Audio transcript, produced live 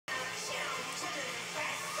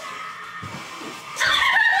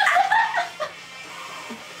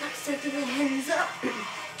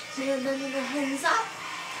hands up.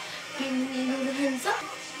 Give me the hands up.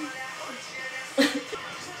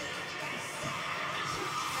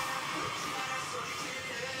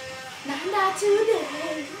 Not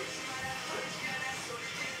today.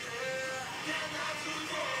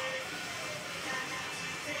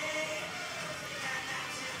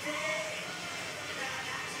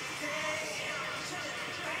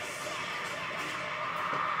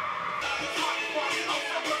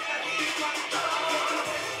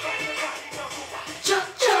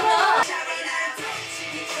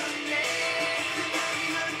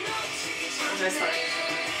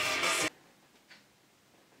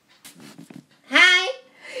 Hi!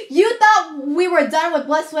 You thought we were done with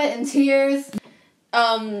blood, sweat, and tears?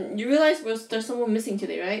 You realize there's someone missing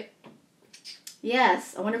today, right?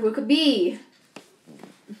 Yes. I wonder who it could be.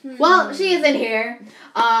 Well, she isn't here.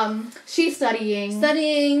 She's studying.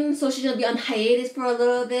 So she's gonna be on hiatus for a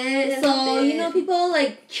little bit. You know, people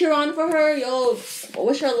like cheer on for her. Yo,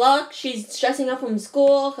 wish her luck. She's stressing out from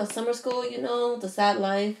school, cause summer school, you know, the sad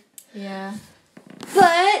life. Yeah.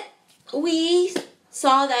 But we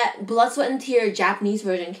saw that Blood, Sweat, and Tear Japanese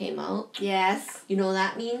version came out. Yes. You know what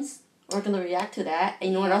that means? We're gonna react to that. And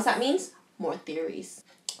you know what else that means? More theories.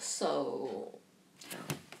 So,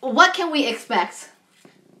 what can we expect?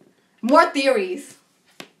 More theories.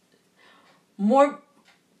 More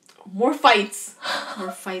fights.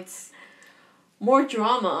 More fights. More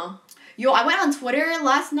drama. Yo, I went on Twitter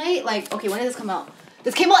last night. Like, okay, when did this come out?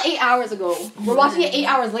 This came out 8 hours ago. We're watching it 8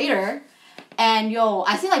 hours later. And yo,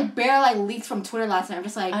 I see like bare like leaks from Twitter last night. I'm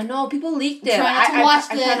just like, I know, people leaked it. Trying not to watch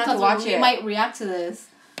this I try not to watch we it. might react to this.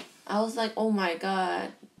 I was like, oh my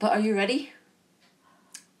god. But are you ready?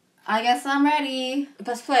 I guess I'm ready.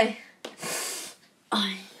 Let's play.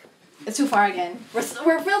 It's too far again.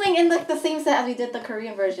 We're filming in the same set as we did the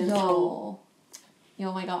Korean version. No. So. Yo,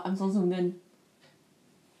 oh my god, I'm so zoomed in.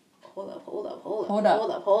 Hold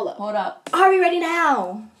up. Are we ready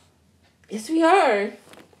now? Yes, we are.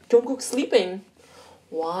 Jungkook's sleeping.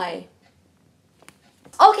 Why?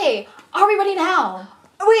 Okay, are we ready now?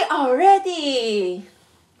 We are ready.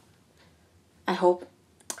 I hope.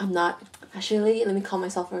 I'm not. Actually, let me calm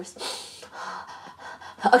myself first.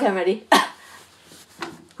 Okay, I'm ready.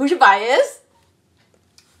 Who's your bias?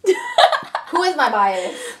 Who is my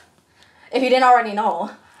bias? If you didn't already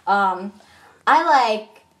know. I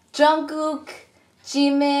like Jungkook,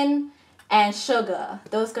 Jimin, and Suga.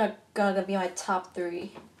 Those are gonna be my top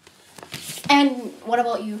 3. And what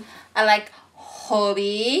about you? I like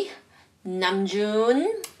Hobie,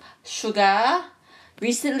 Namjoon, Suga.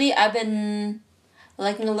 Recently, I've been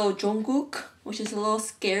liking a little Jungkook, which is a little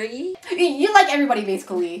scary. You like everybody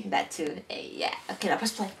basically. That too. Hey, yeah. Okay, now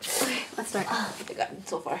press play. Okay, let's start. Oh, I got it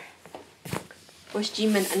so far. Where's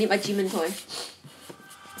Jimin? I need my Jimin toy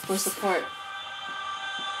for support.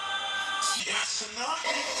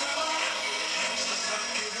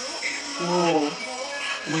 Whoa.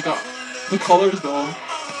 Oh my god. The colors though.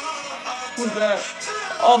 What's that?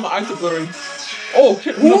 Oh, my eyes are blurring. Oh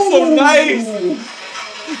shit, he looks so nice!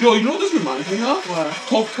 Yo, you know what this reminds me of? What?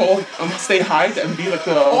 Talk, Stay High, the MV, like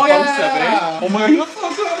the yeah. Oh my god, he looks so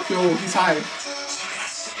good! Yo, he's high.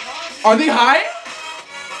 Are they high?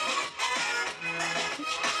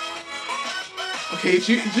 Okay,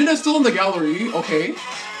 Jin is still in the gallery, okay.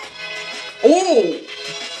 Oh!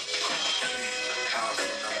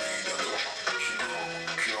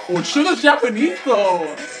 Oh, Suga's Japanese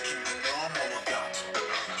though!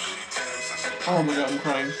 Oh my god, I'm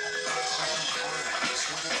crying.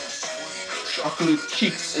 Chocolate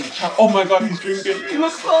cheeks and oh my god, he's drinking. He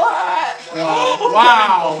looks so hot! Wow.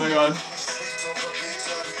 Wow! Oh my god.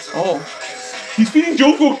 Oh. He's feeding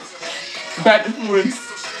Jungkook. Bad influence.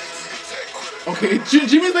 Okay,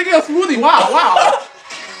 Jimmy's making a smoothie. Wow.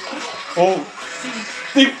 Oh.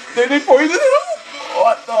 They poisoned him?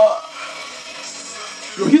 What the?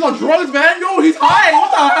 Yo, he's on drugs, man. Yo, he's high.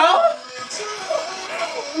 What the hell?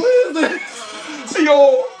 What is this? Yo.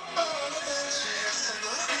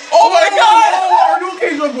 Oh my god! Are you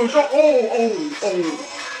okay, Jungkook? Oh.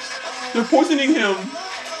 They're poisoning him.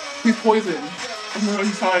 He's poisoned. Oh my god,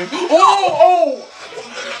 he's high.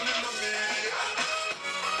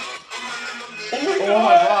 Oh my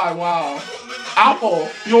god, wow. Apple.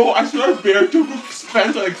 Yo, I swear Bear Jungkook's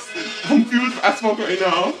fans are like confused as fuck right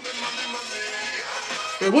now.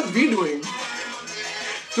 Wait, what's V doing?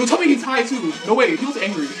 Yo, tell me he's high too. No way, he looks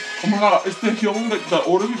angry. Oh my god, is the Hyung like the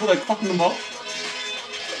older people like fucking him up?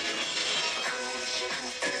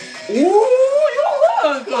 Ooh, yo,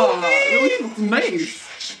 look! Yo, he looks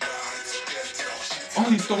nice. Oh,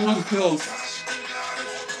 he's throwing out the pills.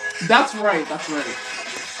 That's right.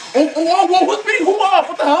 Oh, whoa, who's beating who up?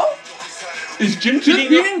 What the hell? Is Jim Just beating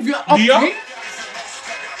beating Via? Via?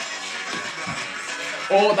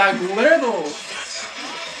 Oh, that glare though.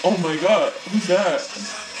 Oh my god, who's that?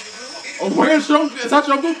 Oh, where is Jungkook? Is that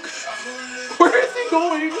Jungkook? Where is he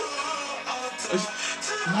going?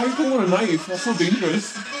 Why is he going with a knife? That's so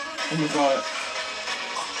dangerous. Oh my god.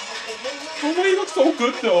 Oh my, he looks so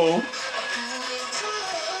good though.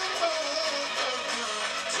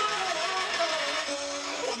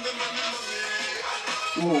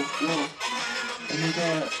 Whoa, whoa. Oh my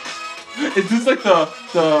god. Is this like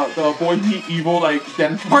the Boy Meet Evil like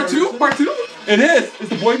dance Part 2? comparison? Part 2? It is! It's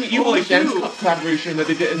the Boy Meet Evil like dance shoot. collaboration that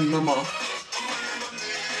they did in Mama.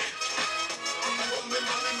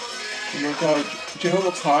 Oh my god, J-Hope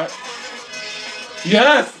looks hot.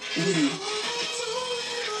 Yes! Ooh.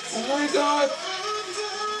 Oh my god!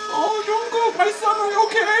 Oh Jungkook, my son, are you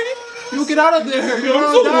okay? You get out of there. I'm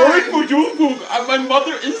so worried for Jungkook. My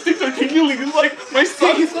mother instincts are tingling. It's like, my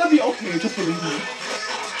son, He's gonna be okay, just believe me.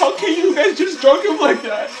 how can you guys just drug him like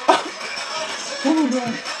that? Oh my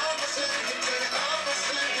god.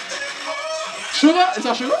 Sugar? Is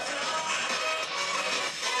that Sugar?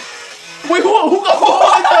 Wait, who got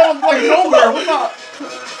like that was like nowhere? What the?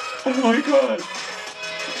 Oh my god.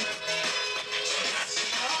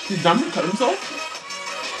 He's done to cut himself?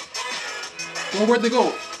 Well, where'd they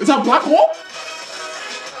go? Is that a black hole?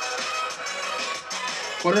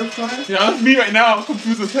 Butterfly? Yeah, that's me right now. I'm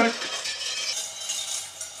confused as heck.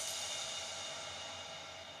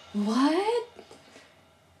 What?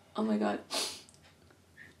 Oh my god.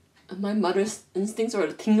 My mother's instincts were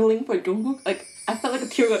tingling for Jungkook. Like, I felt like a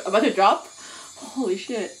tear was about to drop. Holy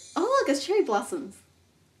shit. Oh look, it's cherry blossoms.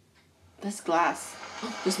 That's glass.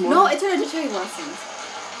 There's more. No, it turned into cherry blossoms.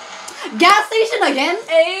 Gas station again?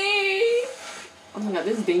 Hey! Oh my god,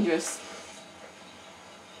 this is dangerous.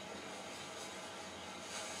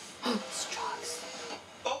 It's drugs.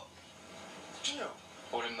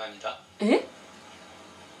 오랜만이다. Eh?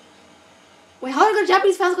 Wait, how are the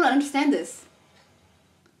Japanese fans gonna understand this?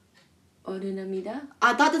 Orinamida?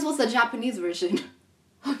 I thought this was the Japanese version.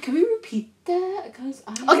 Can we repeat that? Because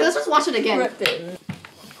I... Okay, let's just watch it again. Tripping.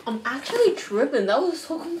 I'm actually tripping. That was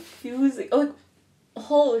so confusing. Oh, like,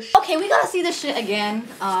 oh shit. Okay, we gotta see this shit again.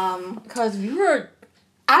 Because we were...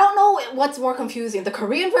 I don't know what's more confusing, the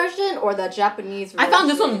Korean version or the Japanese version. I found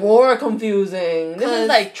this one more confusing. This 'Cause- is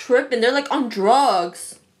like tripping. They're like on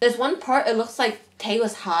drugs. There's one part, it looks like Tay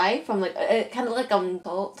was high from like, kind of like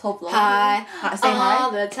top line. Hi, Say hi. all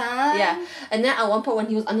the time. Yeah, and then at one point when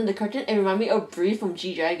he was under the curtain, it reminded me of Bree from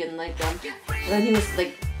G-Dragon, like and then he was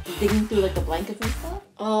like digging through like the blankets and stuff.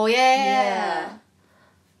 Oh yeah.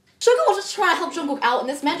 Suga was just trying to help Jungkook out, and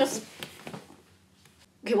this man just.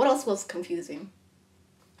 Okay, what else was confusing?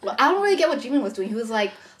 Well, I don't really get what Jimin was doing. He was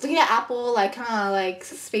like looking at Apple, like kind of like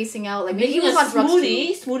spacing out, like maybe he Making was a on drugs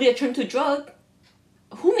smoothie, too. smoothie that turned to drug.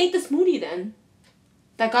 Who made the smoothie then?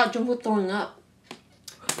 That got Jungkook throwing up.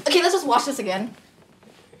 Okay, let's just watch this again.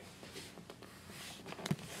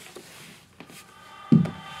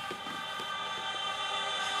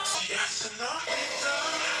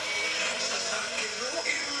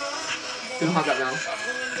 They don't have that now.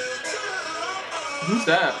 Who's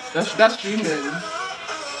that? That's Jimin.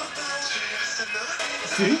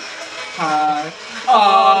 See? Hi.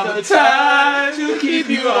 All the time to keep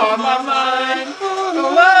you on my mind.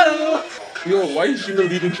 Oh, Yo, why is Jimin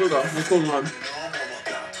leaving Suga? What's going on?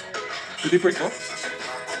 Did they break up?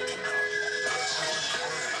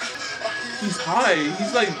 He's high.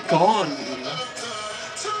 He's like gone.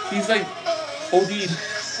 He's like OD'd.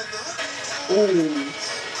 Oh.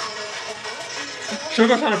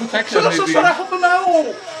 Sugar trying to protect him Should've maybe. trying to help him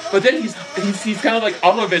out. But then he's kind of like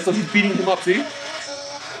out of it, so he's beating him up, see?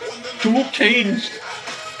 Jungkook changed.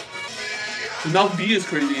 Now V is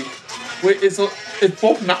crazy. Wait, is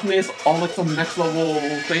both maknaes on like some next level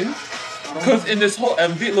thing? Because in this whole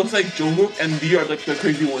MV, it looks like Jungkook and V are like the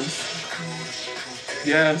crazy ones.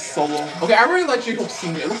 Yes, solo. Okay, I really like Jacob's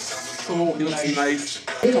scene. It looks so He looks nice.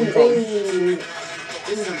 Come from.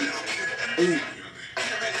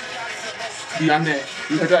 Diane.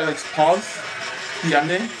 You heard that like pause?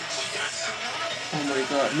 Diane? Oh my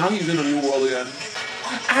god. Now he's in a new world again.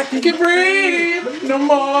 I can breathe no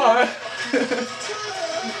more.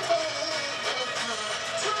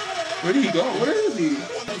 Where did he go? Where is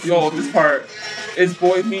he? Yo, this part is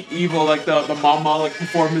Boy Meet Evil, like the mama like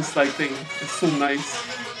performance like thing. It's so nice.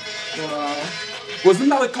 Wow. Wasn't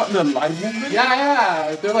that like caught in a live movement?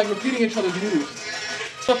 Yeah. They're like repeating each other's moves.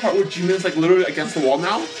 The part where Jimin's like literally against the wall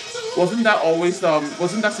now. Wasn't that always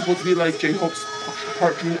wasn't that supposed to be like J-Hope's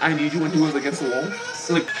part during I Need You when he was against the wall?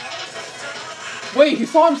 Like, Wait, he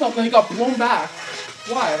saw himself and he got blown back.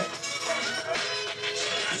 Why?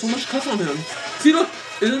 so much cuss on him. See, look,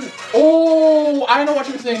 isn't? Oh, I know what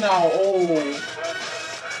you're saying now. Oh,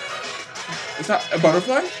 is that a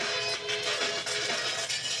butterfly?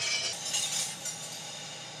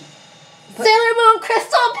 Sailor Moon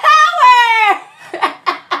crystal power!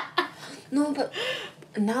 No, but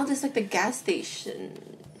now there's like the gas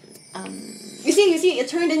station. You see, it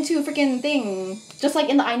turned into a freaking thing. Just like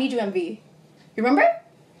in the I Need You MV. You remember?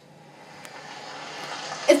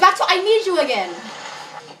 It's back to I Need You again.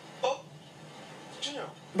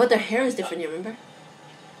 But their hair is different, you remember?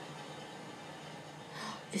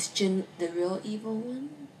 Is Jin the real evil one?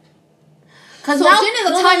 So Jin is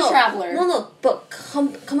a time traveler. No, but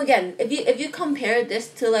come again. If you compare this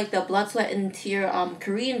to like the Blood, Sweat, and Tear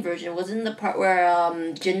Korean version, wasn't the part where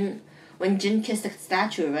when Jin kissed the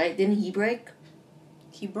statue, right? Didn't he break?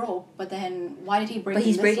 He broke, but then why did he break? But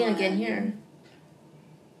he's in this breaking one? again here.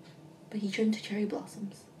 But he turned to cherry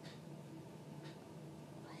blossoms.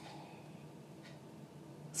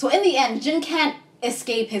 So in the end, Jin can't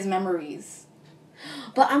escape his memories.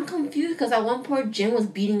 But I'm confused because at one point Jin was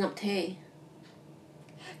beating up Tae.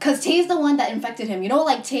 Cause Tae's the one that infected him. You know,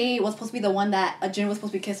 like Tae was supposed to be the one that Jin was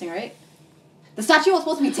supposed to be kissing, right? The statue was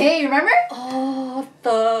supposed to be Tae, remember? Oh,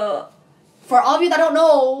 For all of you that don't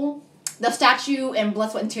know, the statue in Blood,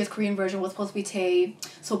 Sweat, and Tears Korean version was supposed to be Tae.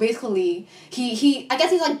 So basically, he I guess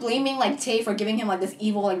he's like blaming like Tae for giving him like this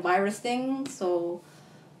evil like virus thing. So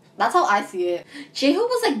that's how I see it. J-Hope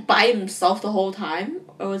was like by himself the whole time?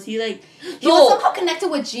 Or was he like... He was somehow connected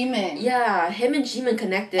with Jimin. Yeah, him and Jimin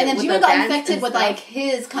connected. And then with Jimin the got dance infected and with stuff. like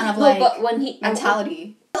his kind of No, like but when he...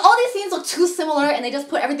 mentality. All these scenes look too similar and they just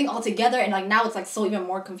put everything all together and like now it's like so even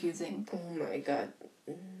more confusing. Oh my god.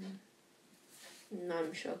 No,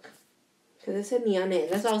 I'm shook. Because it said Miyane.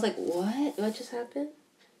 That's why I was like, what? What just happened?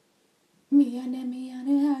 Miyane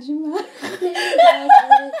hajima.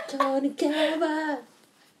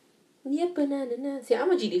 See,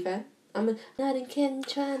 I'm a GD fan.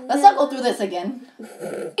 Let's not go through this again.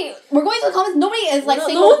 We're going to the comments. Nobody is like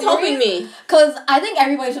saying no one's helping me. Because I think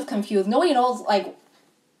everybody's just confused. Nobody knows like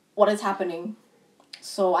what is happening.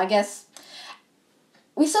 So I guess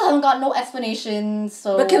we still haven't got no explanations.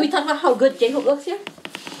 So But can we talk about how good J-Hope looks here?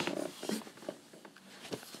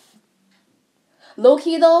 Low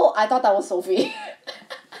key though, I thought that was Sophie.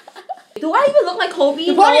 Do I even look like Hobie?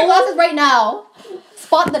 You put on your glasses right now.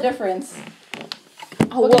 Spot the difference.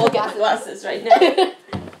 Oh, we'll get my glasses right now.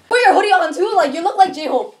 Put your hoodie on too. Like you look like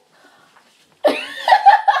J-Hope. But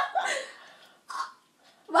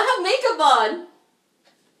I have makeup on.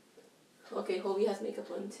 Okay, Hobie has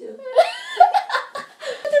makeup on too.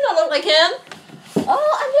 I do not look like him.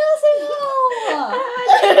 Oh, 안녕하세요.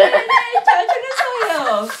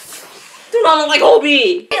 Do not look like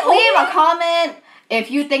Hobie. Leave a comment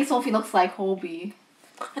if you think Sophie looks like Hobie.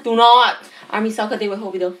 I do not. Army soccer day with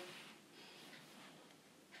Hobie though.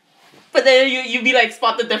 But then you be like,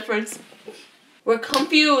 spot the difference. We're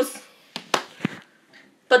confused.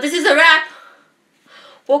 But this is a wrap.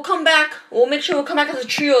 We'll come back. We'll make sure we'll come back as a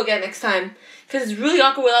trio again next time. Because it's really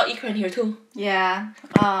awkward without Ikran here too. Yeah.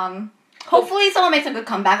 Hopefully someone makes a good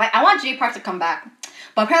comeback. Like I want J Park to come back.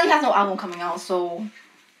 But apparently he has no album coming out, so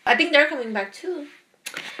I think they're coming back too.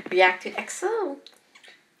 React to EXO.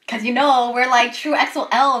 Cause you know, we're like true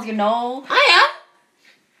XOLs, you know. I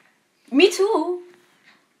am. Me too.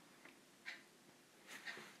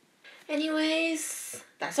 Anyways,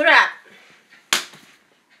 that's a wrap.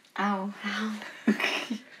 Ow. Ow.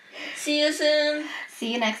 See you soon.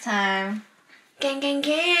 See you next time. Gang, gang,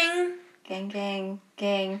 gang. Gang, gang,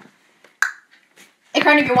 gang. Hey,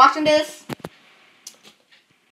 Karen, if you're watching this,